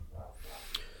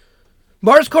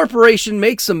Mars Corporation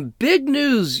makes some big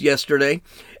news yesterday.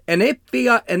 An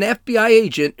FBI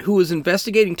agent who was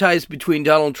investigating ties between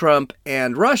Donald Trump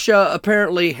and Russia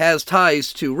apparently has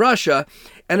ties to Russia,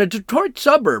 and a Detroit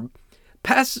suburb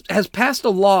has passed a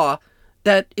law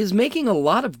that is making a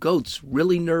lot of goats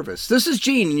really nervous. This is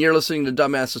Gene, and you're listening to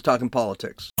Dumbasses Talking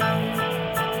Politics.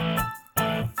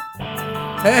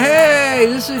 Hey,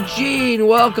 this is Gene.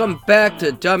 Welcome back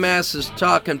to Dumbasses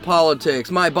Talking Politics.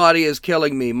 My body is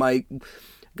killing me.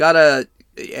 Got a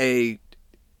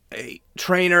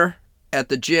trainer at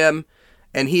the gym,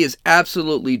 and he is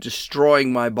absolutely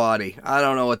destroying my body. I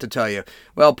don't know what to tell you.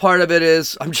 Well, part of it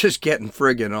is I'm just getting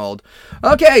friggin' old.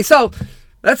 Okay, so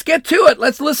let's get to it.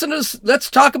 Let's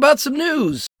talk about some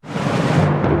news.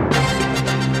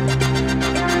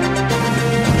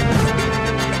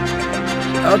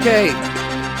 Okay,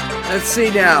 let's see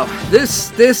now.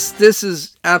 This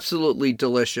is absolutely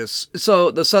delicious.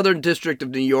 So the Southern District of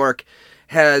New York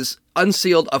has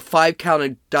unsealed a 5-count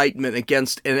indictment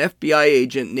against an FBI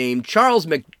agent named Charles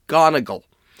McGonigal.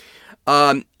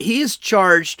 He is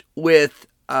charged with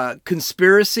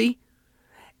conspiracy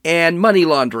and money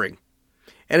laundering.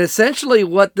 And essentially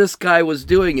what this guy was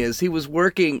doing is he was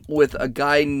working with a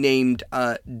guy named,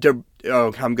 I'm going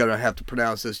to have to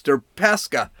pronounce this,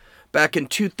 Deripaska, back in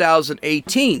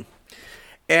 2018.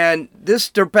 And this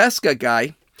Deripaska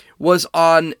guy was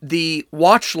on the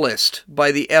watch list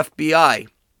by the FBI.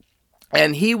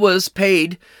 And he was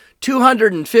paid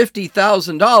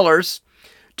 $250,000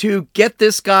 to get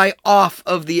this guy off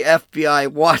of the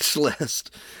FBI watch list.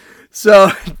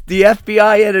 So the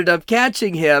FBI ended up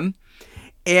catching him,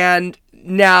 and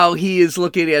now he is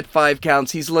looking at 5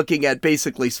 counts. He's looking at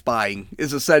basically spying,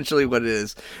 is essentially what it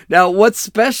is. Now, what's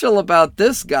special about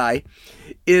this guy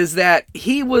is that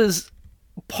he was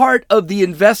part of the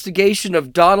investigation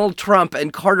of Donald Trump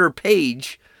and Carter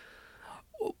Page,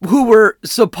 who were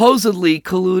supposedly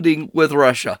colluding with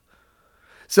Russia.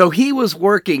 So he was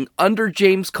working under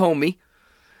James Comey.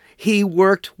 He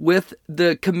worked with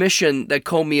the commission that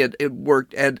Comey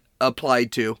had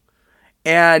applied to.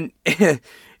 And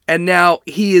now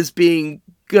he is going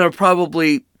to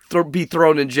probably be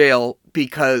thrown in jail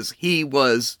because he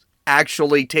was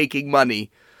actually taking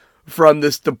money from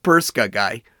this Deripaska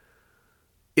guy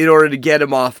in order to get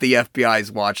him off the FBI's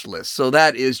watch list. So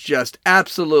that is just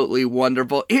absolutely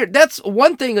wonderful. Here, that's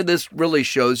one thing that this really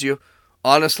shows you,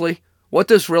 honestly. What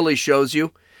this really shows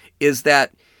you is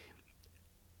that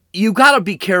you got to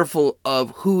be careful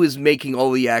of who is making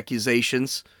all the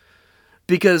accusations,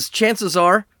 because chances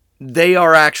are they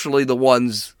are actually the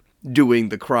ones doing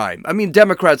the crime. I mean,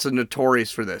 Democrats are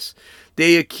notorious for this.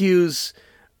 They accuse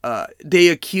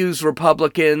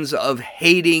Republicans of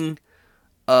hating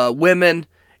women.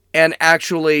 And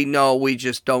actually, no, we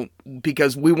just don't,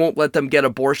 because we won't let them get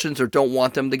abortions or don't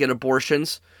want them to get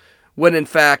abortions, when in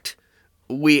fact,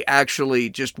 we actually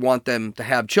just want them to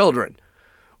have children.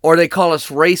 Or they call us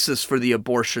racist for the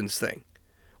abortions thing.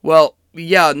 Well,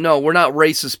 yeah, no, we're not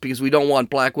racist because we don't want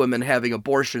black women having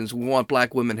abortions. We want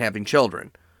black women having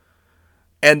children.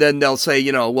 And then they'll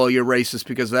say, well, you're racist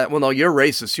because of that. Well, no, you're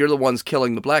racist. You're the ones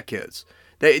killing the black kids.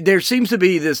 There seems to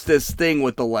be this thing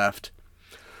with the left.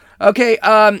 Okay,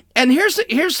 and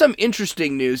here's some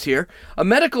interesting news here. A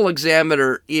medical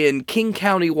examiner in King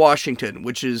County, Washington,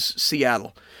 which is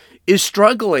Seattle, is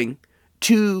struggling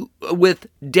with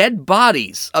dead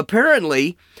bodies.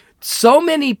 Apparently, so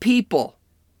many people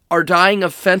are dying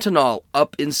of fentanyl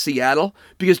up in Seattle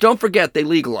because, don't forget, they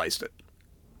legalized it.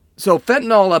 So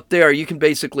fentanyl up there, you can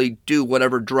basically do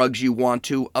whatever drugs you want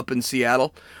to up in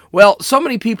Seattle. Well, so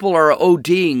many people are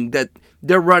ODing that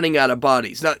they're running out of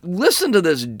bodies. Now, listen to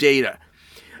this data.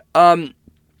 There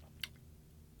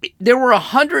were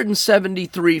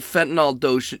 173 fentanyl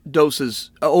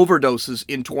overdoses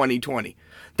in 2020.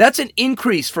 That's an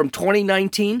increase from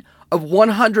 2019 of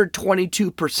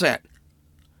 122%.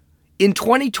 In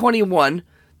 2021,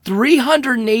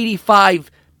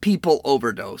 385 people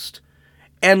overdosed.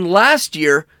 And last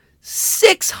year,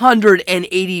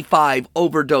 685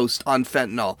 overdosed on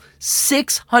fentanyl.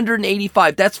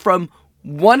 685. That's from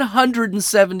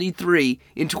 173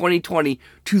 in 2020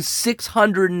 to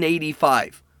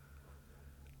 685.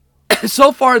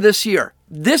 So far this year,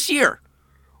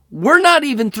 we're not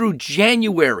even through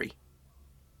January.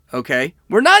 Okay?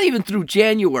 We're not even through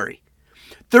January.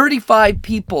 35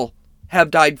 people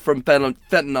have died from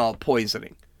fentanyl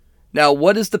poisoning. Now,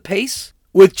 what is the pace?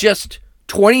 With just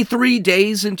 23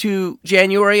 days into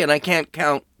January, and I can't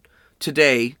count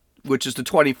today, which is the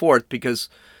 24th, because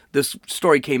this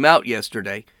story came out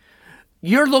yesterday,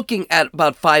 you're looking at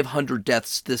about 500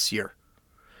 deaths this year.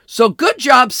 So good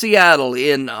job, Seattle,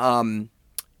 in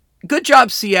good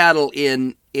job, Seattle,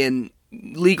 in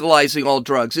legalizing all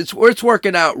drugs. It's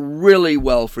working out really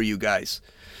well for you guys.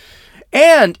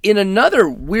 And in another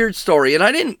weird story, and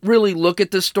I didn't really look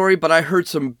at this story, but I heard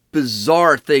some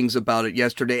bizarre things about it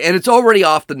yesterday, and it's already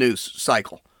off the news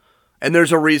cycle. And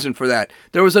there's a reason for that.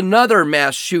 There was another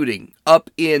mass shooting up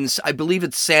in, I believe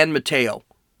it's San Mateo,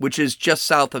 which is just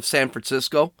south of San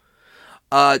Francisco.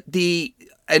 An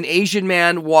Asian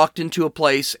man walked into a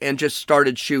place and just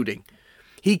started shooting.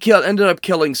 He ended up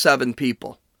killing 7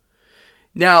 people.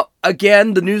 Now,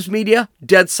 again, the news media,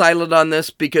 dead silent on this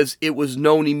because it was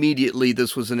known immediately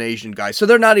this was an Asian guy. So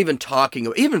they're not even talking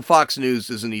about it. Even Fox News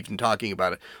isn't even talking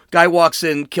about it. Guy walks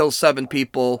in, kills 7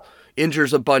 people,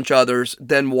 injures a bunch of others,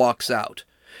 then walks out.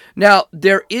 Now,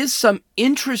 there is some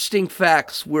interesting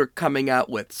facts we're coming out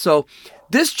with. So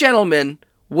this gentleman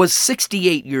was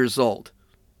 68 years old.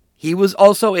 He was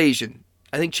also Asian,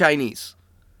 I think Chinese.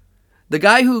 The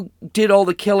guy who did all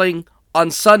the killing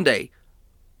on Sunday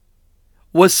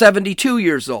was 72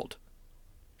 years old.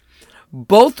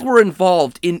 Both were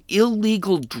involved in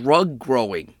illegal drug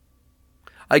growing.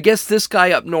 I guess this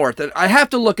guy up north, and I have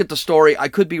to look at the story, I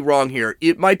could be wrong here.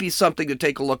 It might be something to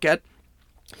take a look at.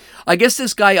 I guess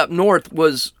this guy up north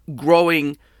was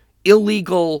growing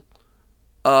illegal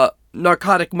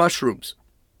narcotic mushrooms.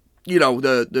 You know,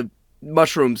 the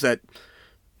mushrooms that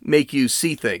make you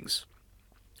see things.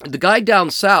 The guy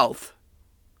down south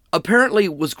apparently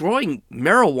was growing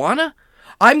marijuana.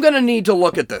 I'm going to need to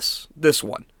look at this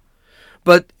one.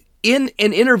 But in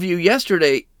an interview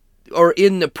yesterday, or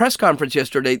in the press conference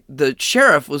yesterday, the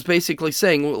sheriff was basically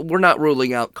saying, we're not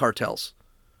ruling out cartels.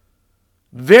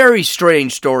 Very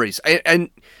strange stories.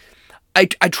 And I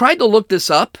tried to look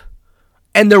this up,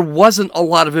 and there wasn't a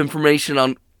lot of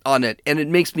information on it. And it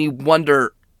makes me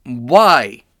wonder,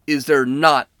 why is there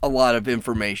not a lot of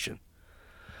information?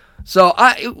 So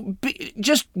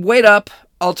just wait up.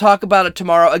 I'll talk about it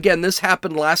tomorrow. Again, this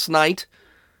happened last night,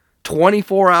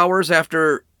 24 hours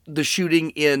after the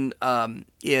shooting in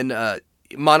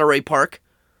Monterey Park.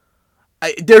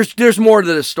 There's more to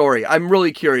this story. I'm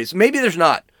really curious. Maybe there's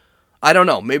not. I don't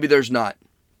know. Maybe there's not.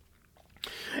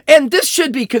 And this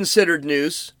should be considered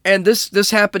news. And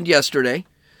this happened yesterday.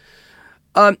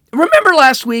 Remember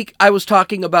last week I was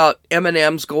talking about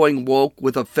M&M's going woke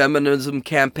with a feminism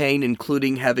campaign,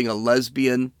 including having a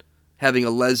lesbian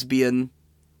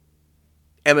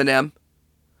M&M?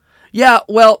 Yeah,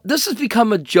 well, this has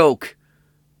become a joke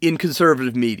in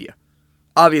conservative media.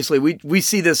 Obviously, we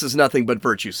see this as nothing but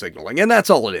virtue signaling, and that's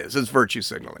all it is. It's virtue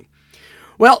signaling.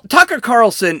 Well, Tucker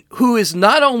Carlson, who is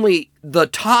not only the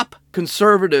top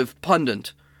conservative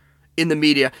pundit in the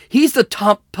media, he's the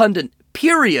top pundit,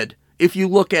 period, if you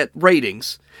look at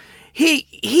ratings.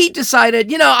 He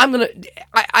decided,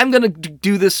 I'm gonna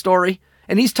do this story,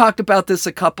 and he's talked about this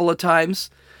a couple of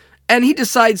times. And he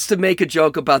decides to make a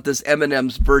joke about this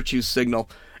M&M's virtue signal.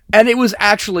 And it was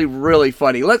actually really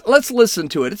funny. Let's listen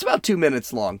to it. It's about 2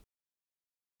 minutes long.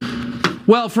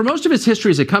 Well, for most of its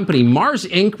history as a company, Mars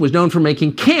Inc. was known for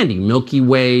making candy. Milky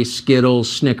Way,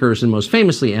 Skittles, Snickers, and most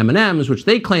famously M&M's, which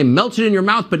they claim melted in your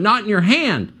mouth but not in your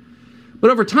hand. But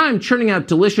over time, churning out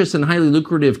delicious and highly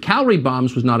lucrative calorie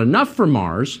bombs was not enough for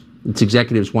Mars. Its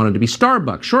executives wanted to be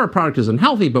Starbucks. Sure, our product is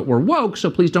unhealthy, but we're woke, so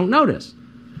please don't notice.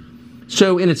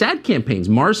 So in its ad campaigns,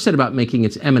 Mars set about making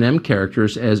its M&M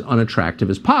characters as unattractive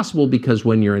as possible, because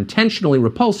when you're intentionally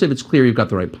repulsive, it's clear you've got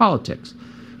the right politics.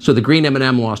 So the green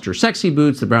M&M lost her sexy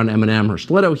boots, the brown M&M her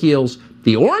stiletto heels.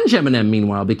 The orange M&M,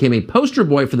 meanwhile, became a poster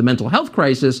boy for the mental health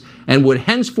crisis and would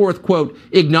henceforth, quote,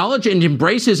 acknowledge and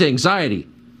embrace his anxiety,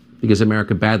 because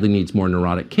America badly needs more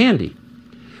neurotic candy.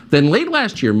 Then late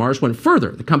last year, Mars went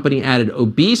further. The company added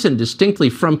obese and distinctly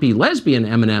frumpy lesbian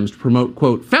M&Ms to promote,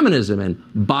 quote, feminism and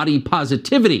body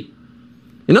positivity.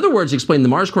 In other words, explained the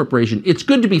Mars Corporation, it's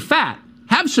good to be fat.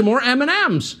 Have some more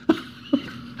M&Ms.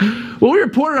 Well, we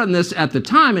reported on this at the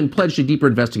time and pledged a deeper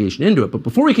investigation into it. But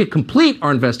before we could complete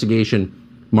our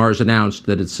investigation, Mars announced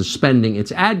that it's suspending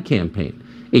its ad campaign.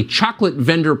 A chocolate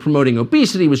vendor promoting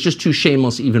obesity was just too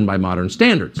shameless even by modern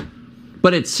standards.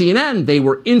 But at CNN, they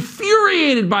were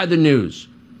infuriated by the news.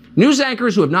 News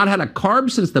anchors who have not had a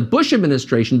carb since the Bush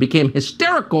administration became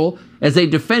hysterical as they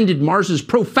defended Mars's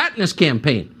pro-fatness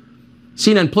campaign.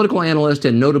 CNN political analyst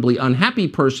and notably unhappy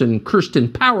person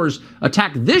Kirsten Powers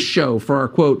attacked this show for our,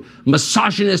 quote,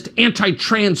 misogynist,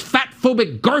 anti-trans,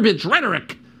 fat-phobic garbage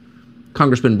rhetoric.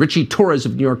 Congressman Richie Torres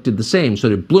of New York did the same. So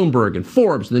did Bloomberg and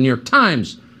Forbes and the New York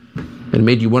Times. And it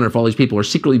made you wonder if all these people are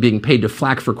secretly being paid to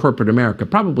flack for corporate America.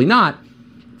 Probably not.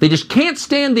 They just can't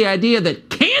stand the idea that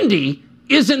candy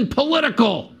isn't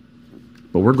political.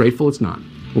 But we're grateful it's not.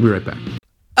 We'll be right back.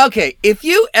 Okay, if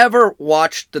you ever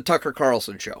watched the Tucker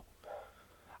Carlson show,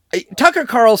 Tucker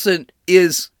Carlson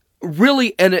is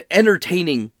really an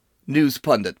entertaining news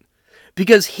pundit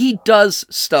because he does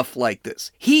stuff like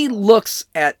this. He looks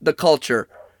at the culture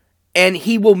and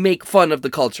he will make fun of the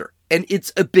culture, and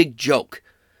it's a big joke.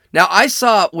 Now, I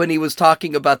saw when he was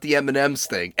talking about the M&M's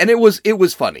thing, and it was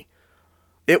funny.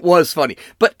 It was funny.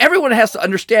 But everyone has to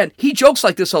understand, he jokes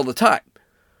like this all the time.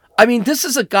 I mean, this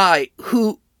is a guy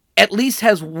who at least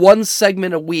has one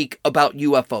segment a week about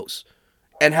UFOs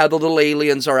and how the little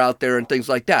aliens are out there and things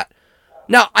like that.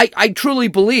 Now, I truly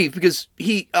believe, because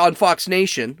he, on Fox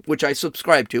Nation, which I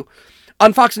subscribe to,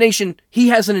 on Fox Nation, he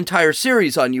has an entire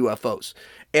series on UFOs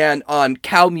and on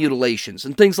cow mutilations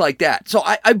and things like that. So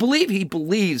I believe he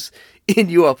believes in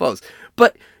UFOs.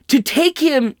 But to take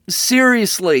him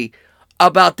seriously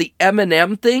about the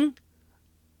M&M thing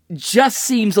just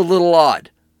seems a little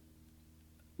odd.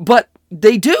 But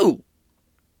they do.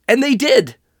 And they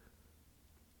did.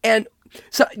 And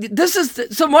so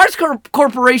Mars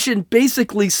Corporation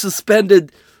basically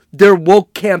suspended their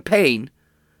woke campaign.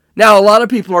 Now, a lot of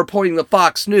people are pointing to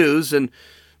Fox News, and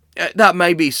that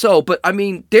may be so, but I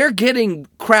mean, they're getting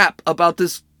crap about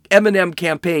this M&M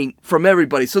campaign from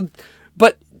everybody. So,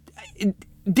 but I'm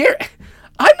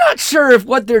not sure if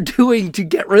what they're doing to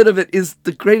get rid of it is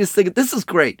the greatest thing. This is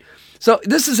great. So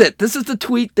this is it. This is the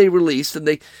tweet they released, and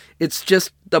it's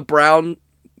just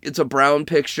it's a brown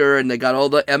picture, and they got all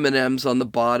the M&Ms on the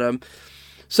bottom.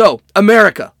 So,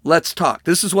 America, let's talk.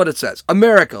 This is what it says.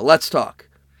 America, let's talk.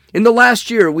 In the last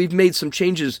year, we've made some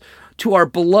changes to our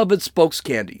beloved spokes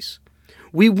candies.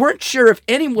 We weren't sure if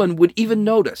anyone would even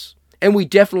notice, and we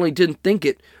definitely didn't think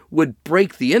it would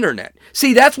break the internet.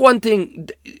 See, that's one thing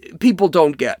people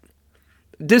don't get.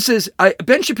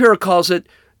 Ben Shapiro calls it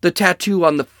the tattoo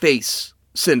on the face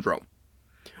syndrome,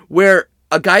 where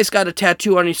a guy's got a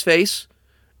tattoo on his face,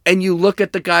 and you look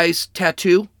at the guy's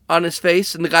tattoo on his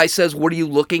face, and the guy says, "What are you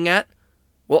looking at?"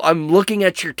 Well, I'm looking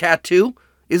at your tattoo.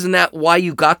 Isn't that why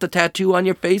you got the tattoo on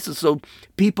your face, is so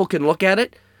people can look at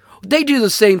it? They do the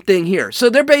same thing here.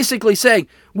 So they're basically saying,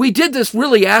 we did this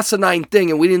really asinine thing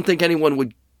and we didn't think anyone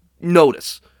would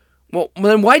notice. Well,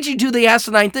 then why'd you do the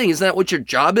asinine thing? Isn't that what your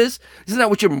job is? Isn't that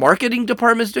what your marketing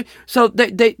department is doing? So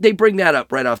they bring that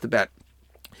up right off the bat.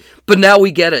 But now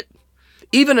we get it.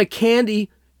 Even a candy's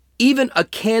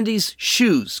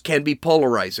shoes can be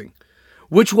polarizing,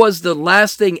 which was the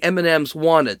last thing M&M's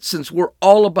wanted, since we're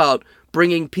all about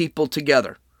bringing people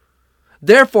together.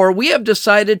 Therefore, we have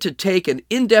decided to take an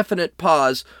indefinite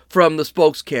pause from the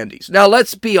spokes candies. Now,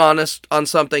 let's be honest on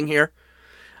something here.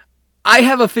 I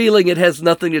have a feeling it has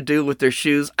nothing to do with their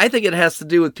shoes. I think it has to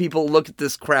do with people look at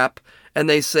this crap and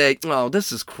they say, "Oh,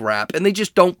 this is crap," and they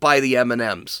just don't buy the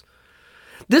M&Ms.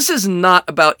 This is not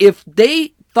about, if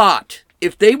they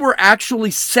were actually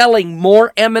selling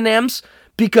more M&Ms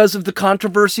because of the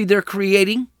controversy they're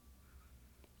creating,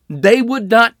 they would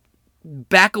not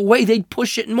back away. They'd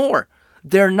push it more.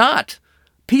 They're not.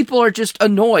 People are just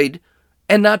annoyed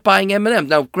and not buying M&Ms.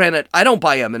 Now, granted, I don't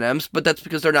buy M&Ms, but that's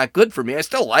because they're not good for me. I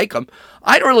still like them.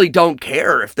 I really don't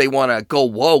care if they want to go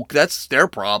woke. That's their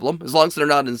problem, as long as they're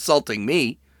not insulting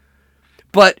me.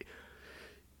 But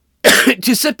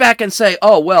to sit back and say,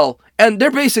 oh, well, and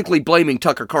they're basically blaming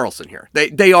Tucker Carlson here.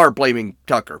 They are blaming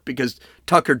Tucker, because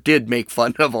Tucker did make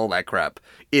fun of all that crap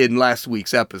in last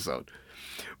week's episode.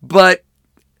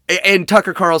 And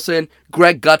Tucker Carlson,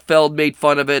 Greg Gutfeld made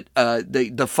fun of it,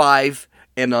 the Five,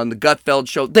 and on the Gutfeld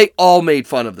show, they all made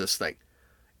fun of this thing.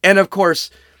 And of course,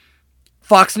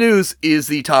 Fox News is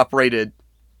the top-rated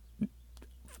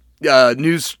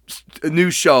news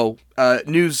show,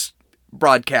 news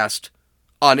broadcast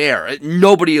on air.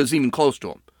 Nobody is even close to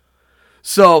them.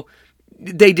 So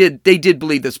they did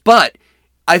believe this, but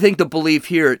I think the belief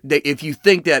here, that if you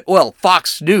think that, well,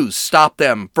 Fox News stopped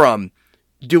them from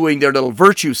doing their little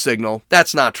virtue signal,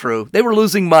 that's not true. They were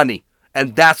losing money,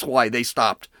 and that's why they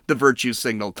stopped the virtue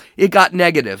signal. It got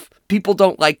negative. People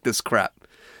don't like this crap.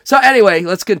 So anyway,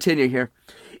 let's continue here.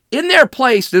 In their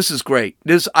place, this is great.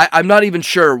 I'm not even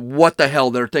sure what the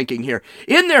hell they're thinking here.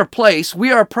 In their place,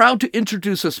 we are proud to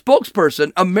introduce a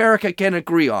spokesperson America can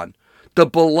agree on. The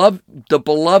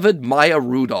beloved Maya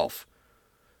Rudolph.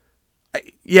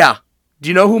 Yeah. Do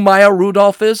you know who Maya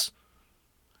Rudolph is?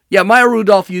 Yeah, Maya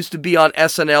Rudolph used to be on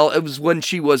SNL. It was when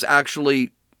she was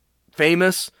actually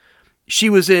famous. She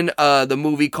was in the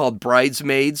movie called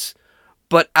Bridesmaids.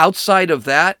 But outside of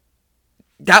that,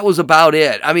 that was about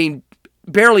it. I mean,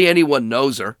 barely anyone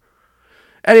knows her.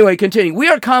 Anyway, continuing. We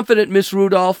are confident Miss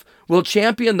Rudolph will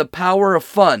champion the power of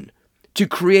fun to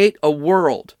create a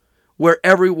world where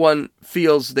everyone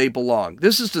feels they belong.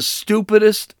 This is the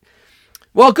stupidest.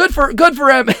 Well, good for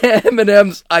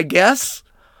M&Ms, I guess.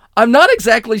 I'm not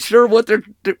exactly sure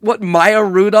what Maya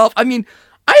Rudolph. I mean,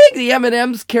 I think the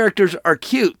M&M's characters are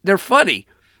cute. They're funny.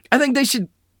 I think they should,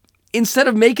 instead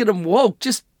of making them woke,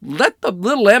 just let the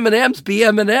little M&M's be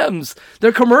M&M's.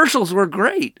 Their commercials were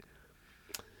great.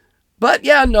 But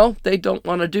yeah, no, they don't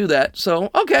want to do that. So,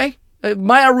 okay.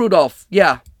 Maya Rudolph.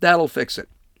 Yeah, that'll fix it.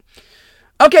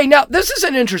 Okay, now this is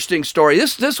an interesting story.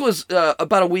 This was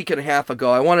about a week and a half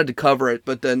ago. I wanted to cover it,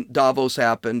 but then Davos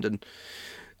happened, and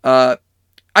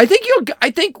I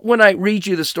think when I read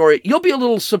you the story, you'll be a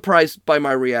little surprised by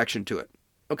my reaction to it.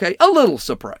 Okay, a little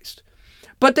surprised.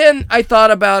 But then I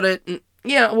thought about it, and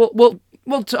yeah, we'll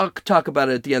talk about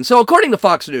it at the end. So, according to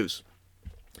Fox News,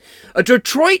 a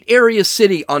Detroit area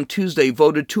city on Tuesday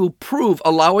voted to approve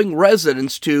allowing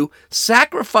residents to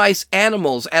sacrifice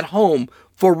animals at home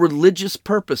for religious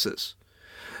purposes.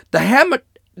 The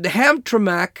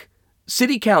Hamtramck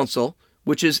City Council,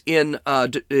 which is in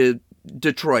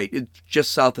Detroit, it's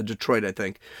just south of Detroit, I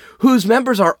think, whose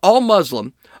members are all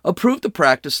Muslim, approved the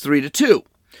practice 3-2.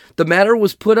 The matter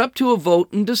was put up to a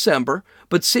vote in December,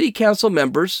 but city council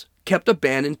members kept a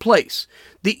ban in place.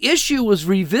 The issue was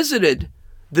revisited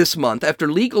this month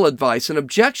after legal advice and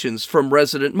objections from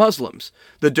resident Muslims,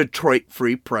 the Detroit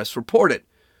Free Press reported.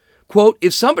 Quote,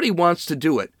 if somebody wants to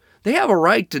do it, they have a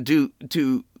right to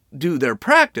do their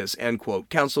practice, end quote,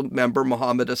 council member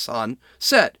Muhammad Hassan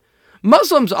said.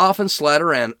 Muslims often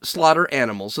slaughter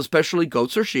animals, especially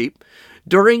goats or sheep,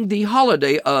 during the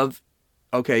holiday of,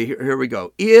 okay, here we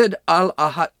go, Eid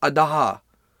al-Adha,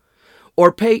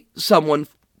 or pay someone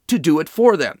to do it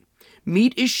for them.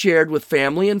 Meat is shared with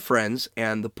family and friends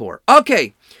and the poor.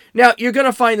 Okay, now you're going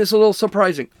to find this a little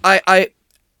surprising.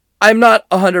 I'm not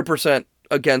 100%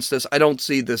 against this. I don't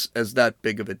see this as that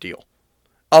big of a deal.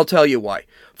 I'll tell you why.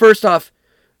 First off,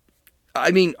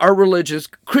 I mean, our religions,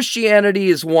 Christianity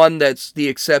is one that's the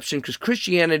exception, because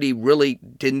Christianity really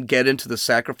didn't get into the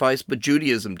sacrifice, but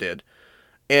Judaism did.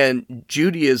 And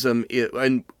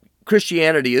and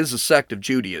Christianity is a sect of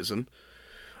Judaism.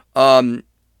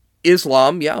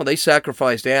 Islam, yeah, they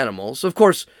sacrificed animals. Of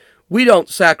course, we don't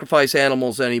sacrifice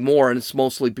animals anymore, and it's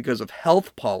mostly because of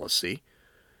health policy,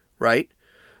 right?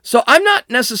 So I'm not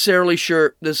necessarily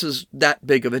sure this is that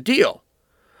big of a deal.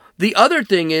 The other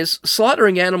thing is,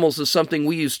 slaughtering animals is something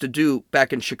we used to do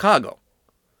back in Chicago.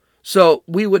 So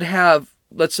we would have,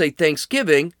 let's say,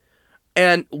 Thanksgiving,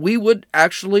 and we would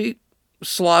actually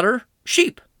slaughter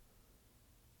sheep.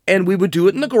 And we would do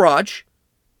it in the garage.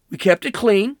 We kept it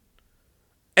clean.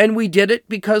 And we did it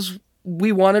because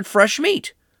we wanted fresh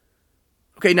meat.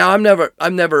 Okay, now I'm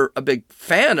never a big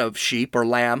fan of sheep or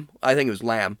lamb. I think it was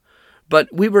lamb. But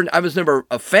I was never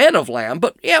a fan of lamb.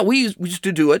 But yeah, we used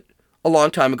to do it a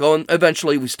long time ago, and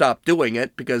eventually we stopped doing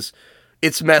it because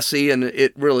it's messy, and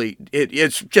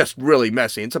it's just really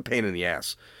messy. It's a pain in the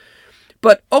ass.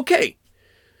 But okay.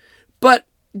 But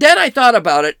then I thought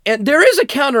about it, and there is a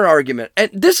counter argument. And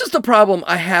this is the problem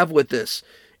I have with this.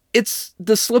 It's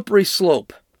the slippery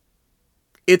slope.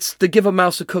 It's the give a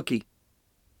mouse a cookie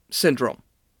syndrome.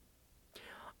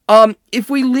 If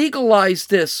we legalize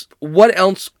this, what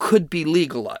else could be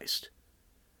legalized?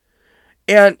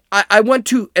 And I went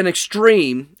to an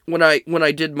extreme when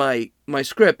I did my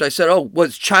script. I said, oh,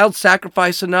 was child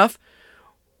sacrifice enough?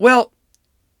 Well,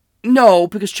 no,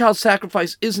 because child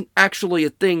sacrifice isn't actually a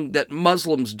thing that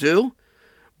Muslims do.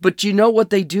 But you know what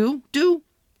they do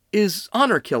is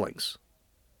honor killings.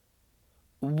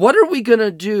 What are we going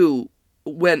to do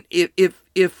when,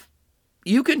 if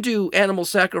you can do animal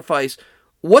sacrifice,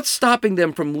 what's stopping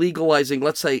them from legalizing,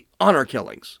 let's say, honor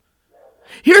killings?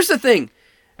 Here's the thing.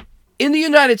 In the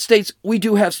United States, we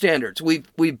do have standards.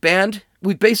 We've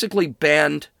basically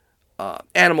banned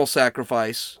animal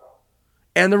sacrifice.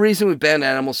 And the reason we banned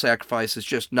animal sacrifice is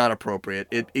just not appropriate.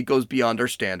 It goes beyond our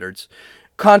standards.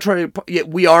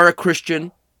 We are a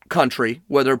Christian country,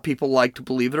 whether people like to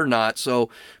believe it or not. So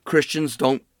Christians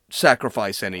don't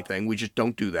sacrifice anything. We just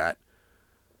don't do that.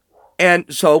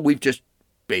 And so we've just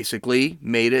basically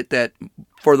made it that,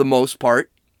 for the most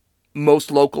part,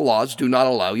 most local laws do not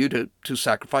allow you to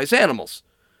sacrifice animals.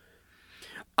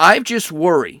 I just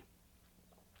worry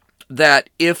that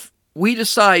if we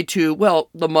decide to, well,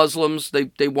 the Muslims,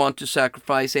 they want to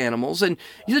sacrifice animals, and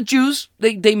the Jews,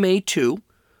 they may too,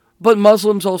 but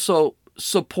Muslims also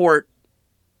support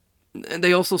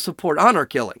honor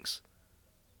killings.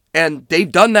 And they've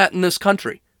done that in this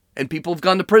country, and people have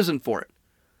gone to prison for it.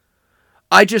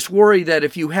 I just worry that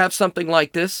if you have something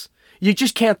like this, you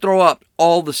just can't throw up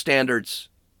all the standards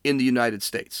in the United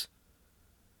States.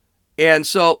 And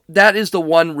so that is the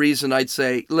one reason I'd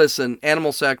say, listen,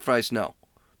 animal sacrifice, no.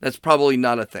 That's probably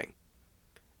not a thing.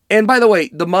 And by the way,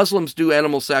 the Muslims do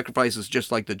animal sacrifices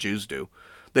just like the Jews do.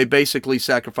 They basically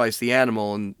sacrifice the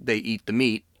animal and they eat the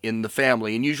meat in the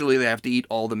family. And usually they have to eat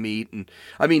all the meat. And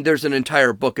I mean, there's an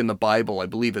entire book in the Bible, I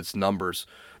believe it's Numbers.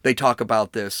 They talk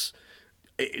about this.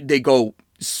 They go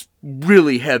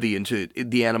really heavy into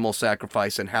the animal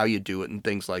sacrifice and how you do it and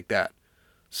things like that.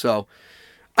 So,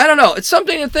 I don't know. It's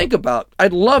something to think about.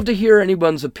 I'd love to hear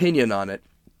anyone's opinion on it.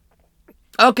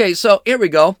 Okay, so here we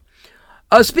go.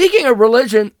 Speaking of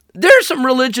religion, there are some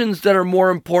religions that are more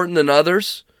important than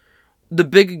others. The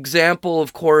big example,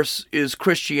 of course, is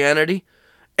Christianity.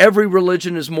 Every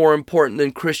religion is more important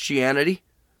than Christianity.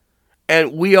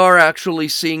 And we are actually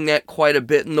seeing that quite a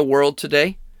bit in the world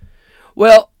today.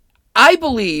 Well, I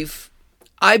believe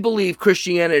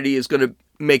Christianity is going to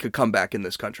make a comeback in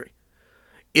this country.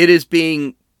 It is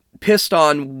being pissed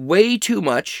on way too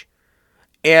much.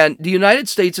 And the United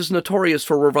States is notorious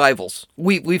for revivals.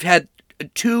 We've had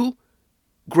 2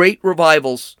 great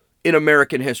revivals in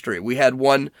American history. We had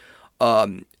one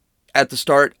at the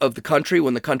start of the country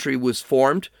when the country was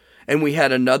formed, and we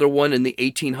had another one in the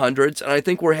 1800s, and I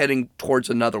think we're heading towards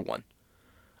another one.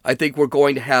 I think we're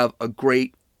going to have a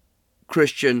great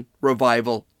Christian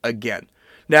revival again.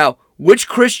 Now, which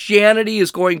Christianity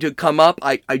is going to come up,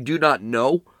 I do not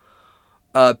know,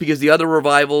 because the other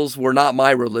revivals were not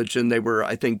my religion. They were,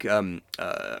 I think,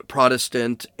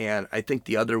 Protestant, and I think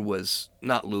the other was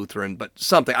not Lutheran, but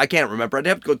something. I can't remember. I'd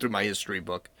have to go through my history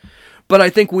book. But I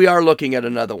think we are looking at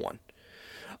another one.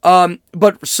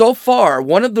 But so far,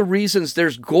 one of the reasons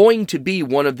there's going to be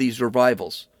one of these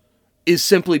revivals is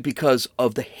simply because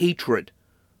of the hatred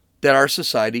that our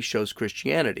society shows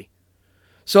Christianity.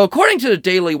 So according to the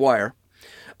Daily Wire,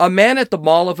 a man at the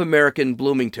Mall of America in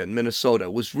Bloomington, Minnesota,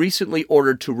 was recently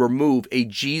ordered to remove a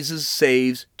Jesus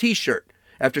Saves t-shirt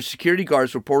after security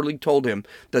guards reportedly told him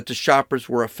that the shoppers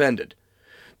were offended.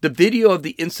 The video of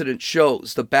the incident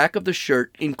shows the back of the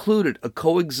shirt included a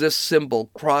coexist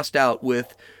symbol crossed out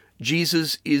with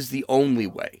 "Jesus is the only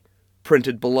way"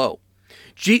 printed below.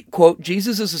 Quote,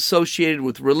 "Jesus is associated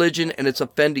with religion and it's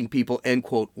offending people," end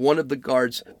quote, one of the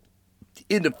guards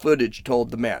in the footage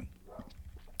told the man.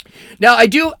 Now, I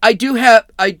do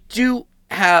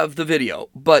have the video,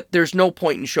 but there's no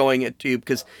point in showing it to you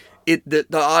because the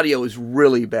audio is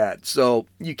really bad, so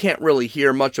you can't really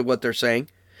hear much of what they're saying.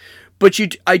 But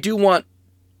I do want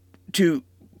to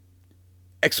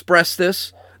express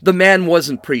this. The man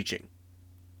wasn't preaching.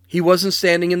 He wasn't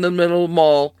standing in the middle of the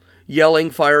mall yelling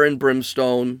fire and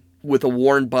brimstone with a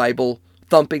worn Bible,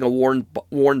 thumping a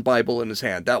worn Bible in his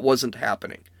hand. That wasn't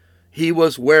happening. He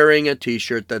was wearing a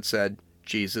t-shirt that said,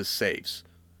 "Jesus Saves."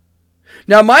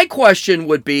 Now, my question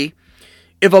would be,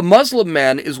 if a Muslim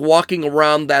man is walking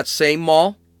around that same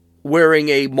mall wearing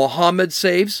a Muhammad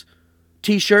Saves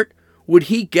t-shirt, would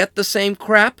he get the same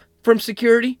crap from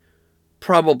security?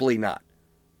 Probably not.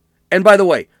 And by the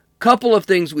way, couple of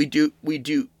things we do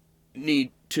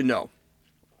need to know.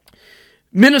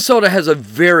 Minnesota has a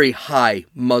very high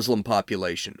Muslim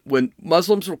population. When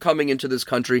Muslims were coming into this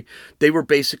country, they were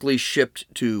basically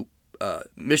shipped to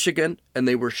Michigan and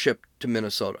they were shipped to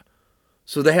Minnesota.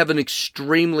 So they have an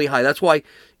extremely high. That's why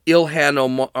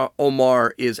Ilhan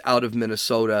Omar is out of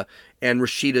Minnesota and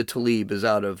Rashida Tlaib is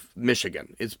out of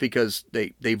Michigan. It's because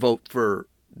they vote for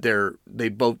their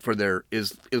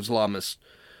Islamist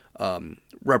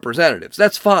representatives.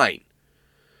 That's fine.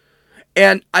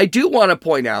 And I do want to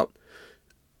point out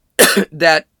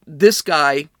that this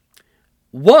guy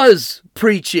was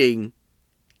preaching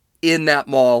in that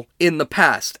mall in the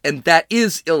past, and that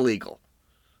is illegal.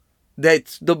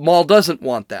 The mall doesn't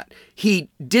want that. He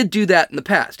did do that in the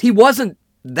past. He wasn't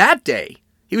that day.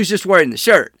 He was just wearing the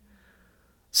shirt.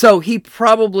 So he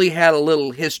probably had a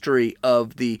little history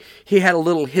with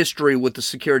the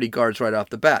security guards right off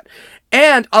the bat.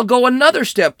 And I'll go another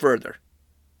step further.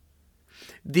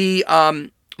 The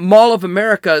Mall of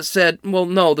America said, well,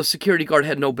 no, the security guard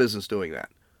had no business doing that.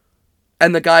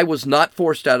 And the guy was not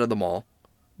forced out of the mall.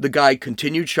 The guy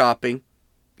continued shopping.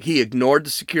 He ignored the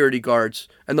security guards.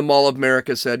 And the Mall of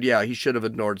America said, yeah, he should have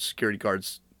ignored the security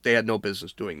guards. They had no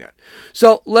business doing that.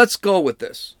 So let's go with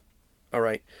this. All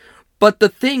right. But the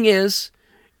thing is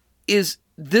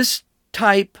this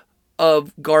type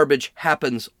of garbage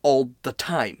happens all the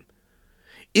time.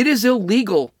 It is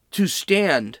illegal to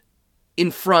stand in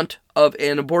front of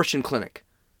an abortion clinic.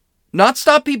 Not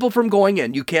stop people from going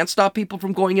in. You can't stop people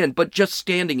from going in, but just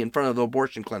standing in front of the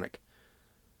abortion clinic.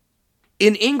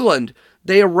 In England,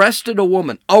 they arrested a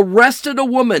woman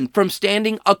from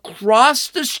standing across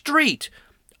the street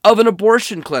of an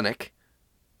abortion clinic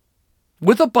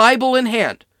with a Bible in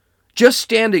hand, just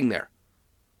standing there.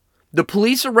 The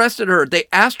police arrested her. They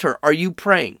asked her, "Are you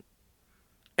praying?"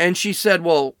 And she said,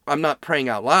 well, I'm not praying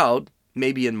out loud,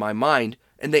 maybe in my mind.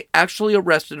 And they actually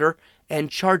arrested her and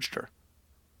charged her.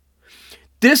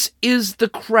 This is the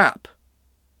crap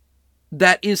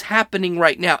that is happening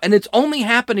right now. And it's only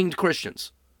happening to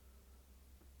Christians.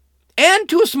 And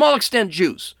to a small extent,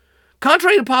 Jews.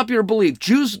 Contrary to popular belief,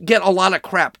 Jews get a lot of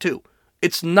crap too.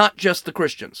 It's not just the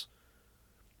Christians.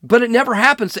 But it never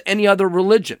happens to any other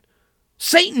religion.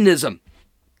 Satanism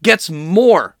gets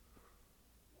more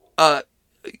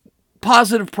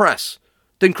positive press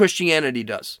than Christianity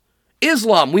does.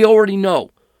 Islam, we already know.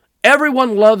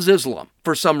 Everyone loves Islam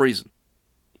for some reason.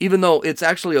 Even though it's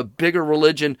actually a bigger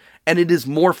religion and it is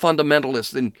more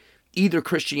fundamentalist than either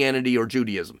Christianity or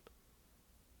Judaism.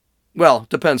 Well,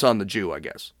 depends on the Jew, I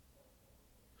guess.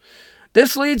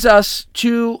 This leads us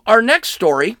to our next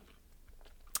story.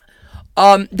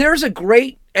 There's a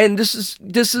great, and this is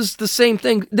the same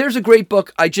thing. There's a great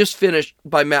book I just finished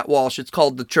by Matt Walsh. It's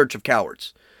called The Church of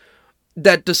Cowards,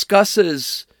 that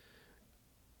discusses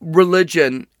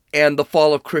religion and the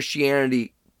fall of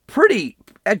Christianity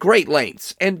at great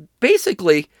lengths. And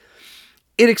basically,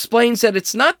 it explains that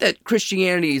it's not that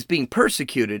Christianity is being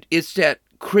persecuted, it's that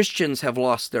Christians have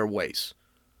lost their ways.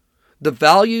 The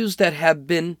values that have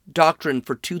been doctrine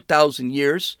for 2,000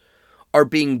 years are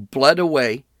being bled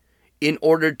away in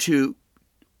order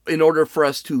for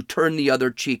us to turn the other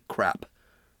cheek crap.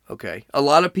 Okay? A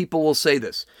lot of people will say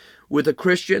this. With a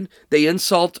Christian, they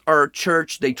insult our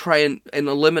church, they try and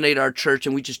eliminate our church,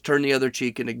 and we just turn the other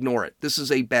cheek and ignore it. This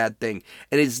is a bad thing,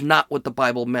 and it is not what the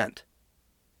Bible meant.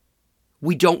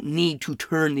 We don't need to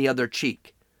turn the other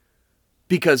cheek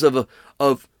because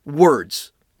of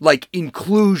words like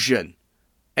inclusion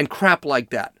and crap like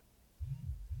that.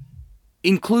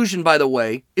 Inclusion, by the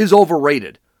way, is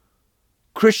overrated.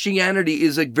 Christianity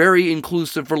is a very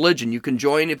inclusive religion. You can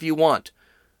join if you want.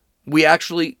 We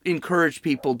actually encourage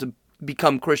people to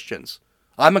become Christians.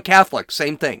 I'm a Catholic,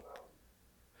 same thing.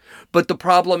 But the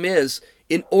problem is,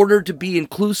 in order to be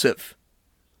inclusive,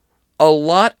 a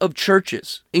lot of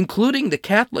churches, including the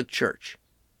Catholic Church,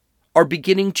 are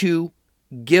beginning to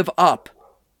give up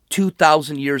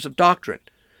 2,000 years of doctrine.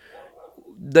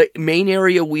 The main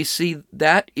area we see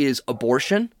that is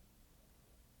abortion.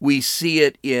 We see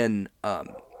it in,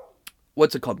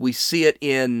 We see it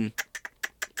in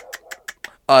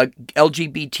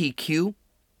LGBTQ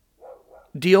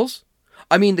deals.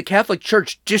 I mean, the Catholic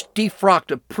Church just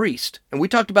defrocked a priest, and we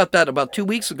talked about that about 2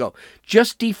 weeks ago.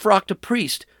 Just defrocked a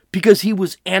priest because he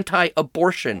was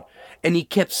anti-abortion, and he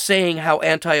kept saying how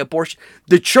anti-abortion.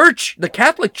 The church, the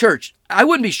Catholic Church, I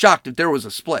wouldn't be shocked if there was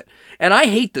a split. And I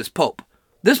hate this Pope.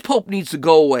 This Pope needs to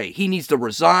go away. He needs to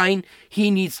resign.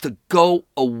 He needs to go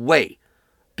away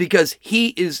because he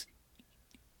is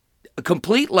a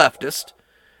complete leftist,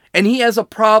 and he has a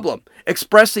problem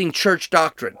expressing church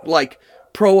doctrine like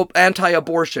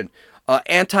anti-abortion,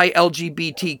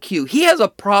 anti-LGBTQ. He has a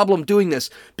problem doing this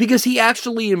because he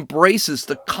actually embraces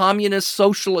the communist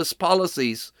socialist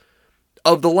policies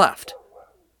of the left,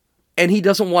 and he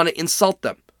doesn't want to insult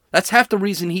them. That's half the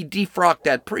reason he defrocked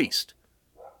that priest.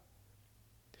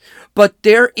 But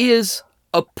there is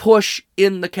a push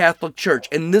in the Catholic Church,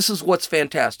 and this is what's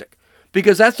fantastic,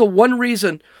 because that's the one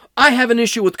reason I have an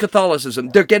issue with Catholicism.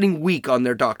 They're getting weak on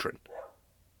their doctrine.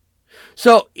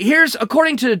 So here's,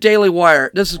 according to the Daily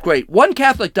Wire, this is great. One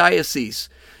Catholic diocese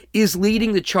is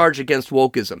leading the charge against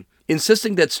wokeism,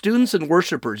 insisting that students and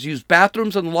worshipers use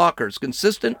bathrooms and lockers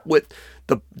consistent with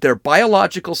their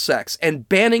biological sex and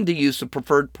banning the use of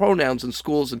preferred pronouns in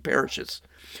schools and parishes.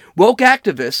 Woke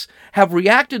activists have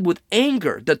reacted with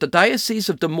anger that the Diocese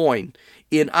of Des Moines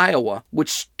in Iowa, which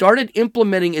started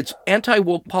implementing its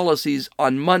anti-woke policies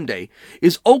on Monday,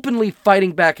 is openly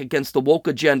fighting back against the woke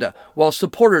agenda, while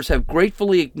supporters have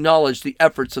gratefully acknowledged the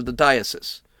efforts of the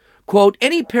diocese. Quote,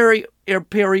 any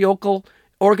parochial,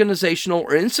 organizational,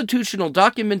 or institutional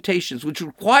documentations which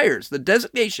requires the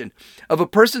designation of a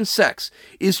person's sex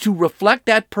is to reflect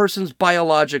that person's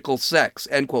biological sex,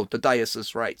 end quote, the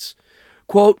diocese writes.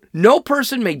 Quote, no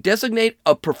person may designate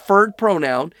a preferred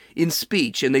pronoun in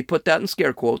speech, and they put that in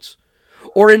scare quotes,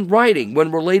 or in writing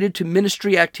when related to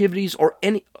ministry activities or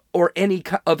any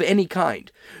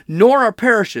kind, nor are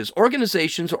parishes,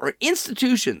 organizations, or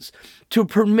institutions to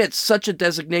permit such a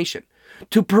designation.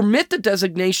 To permit the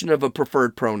designation of a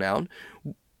preferred pronoun,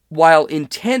 while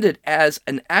intended as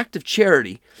an act of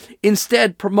charity,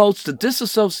 instead promotes the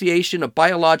disassociation of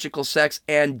biological sex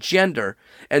and gender,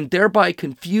 and thereby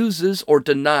confuses or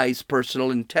denies personal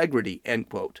integrity, end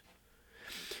quote.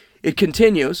 It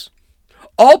continues,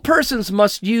 all persons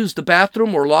must use the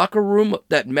bathroom or locker room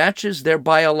that matches their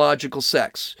biological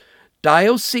sex.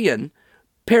 Diocesan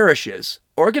parishes,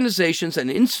 organizations, and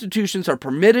institutions are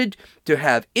permitted to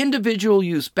have individual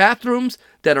use bathrooms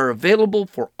that are available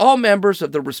for all members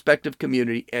of the respective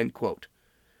community, end quote.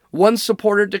 One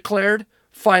supporter declared,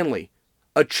 finally,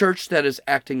 a church that is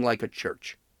acting like a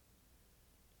church.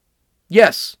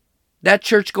 Yes, that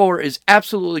churchgoer is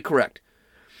absolutely correct.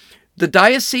 The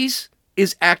diocese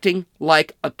is acting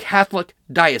like a Catholic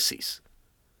diocese.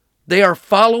 They are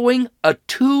following a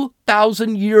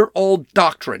 2,000-year-old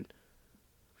doctrine.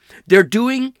 They're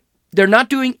not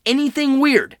doing anything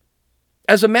weird.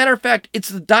 As a matter of fact, it's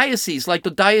the diocese, like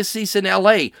the diocese in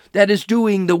LA, that is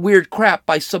doing the weird crap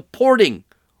by supporting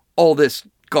all this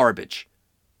garbage.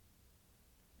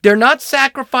 They're not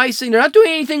sacrificing, they're not doing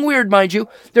anything weird, mind you.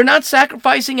 They're not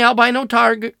sacrificing albino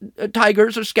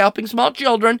tigers or scalping small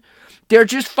children. They're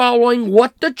just following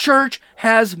what the church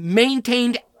has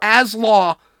maintained as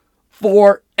law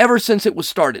for ever since it was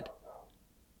started.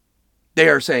 They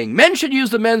are saying men should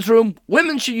use the men's room,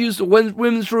 women should use the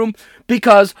women's room,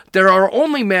 because there are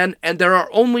only men and there are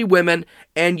only women,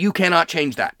 and you cannot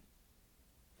change that.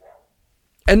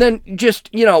 And then just,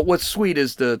 what's sweet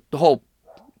is the whole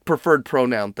preferred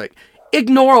pronoun thing.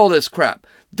 Ignore all this crap.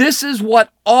 This is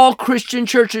what all Christian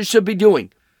churches should be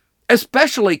doing,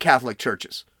 especially Catholic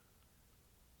churches.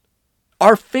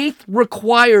 Our faith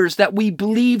requires that we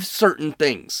believe certain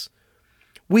things.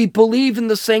 We believe in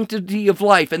the sanctity of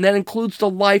life, and that includes the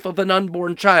life of an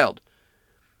unborn child.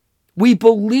 We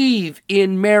believe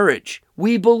in marriage.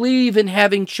 We believe in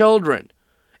having children.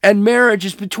 And marriage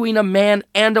is between a man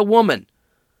and a woman.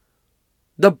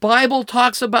 The Bible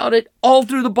talks about it all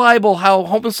through the Bible, how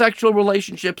homosexual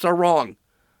relationships are wrong.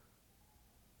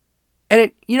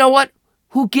 And you know what?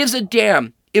 Who gives a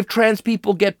damn if trans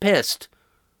people get pissed?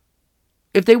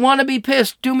 If they want to be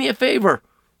pissed, do me a favor.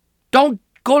 Don't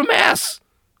go to Mass.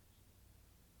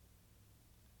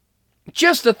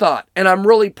 Just a thought. And I'm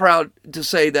really proud to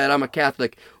say that I'm a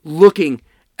Catholic looking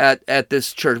at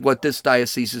this church, what this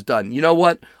diocese has done. You know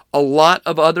what? A lot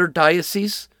of other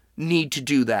dioceses need to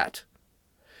do that.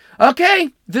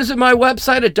 Okay, visit my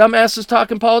website at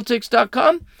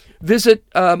dumbassestalkingpolitics.com. Visit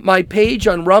my page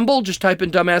on Rumble. Just type in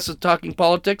Dumbasses Talking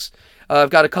Politics. I've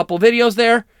got a couple videos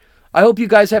there. I hope you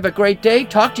guys have a great day.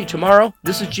 Talk to you tomorrow.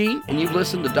 This is Gene, and you've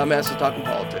listened to Dumbasses Talking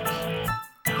Politics.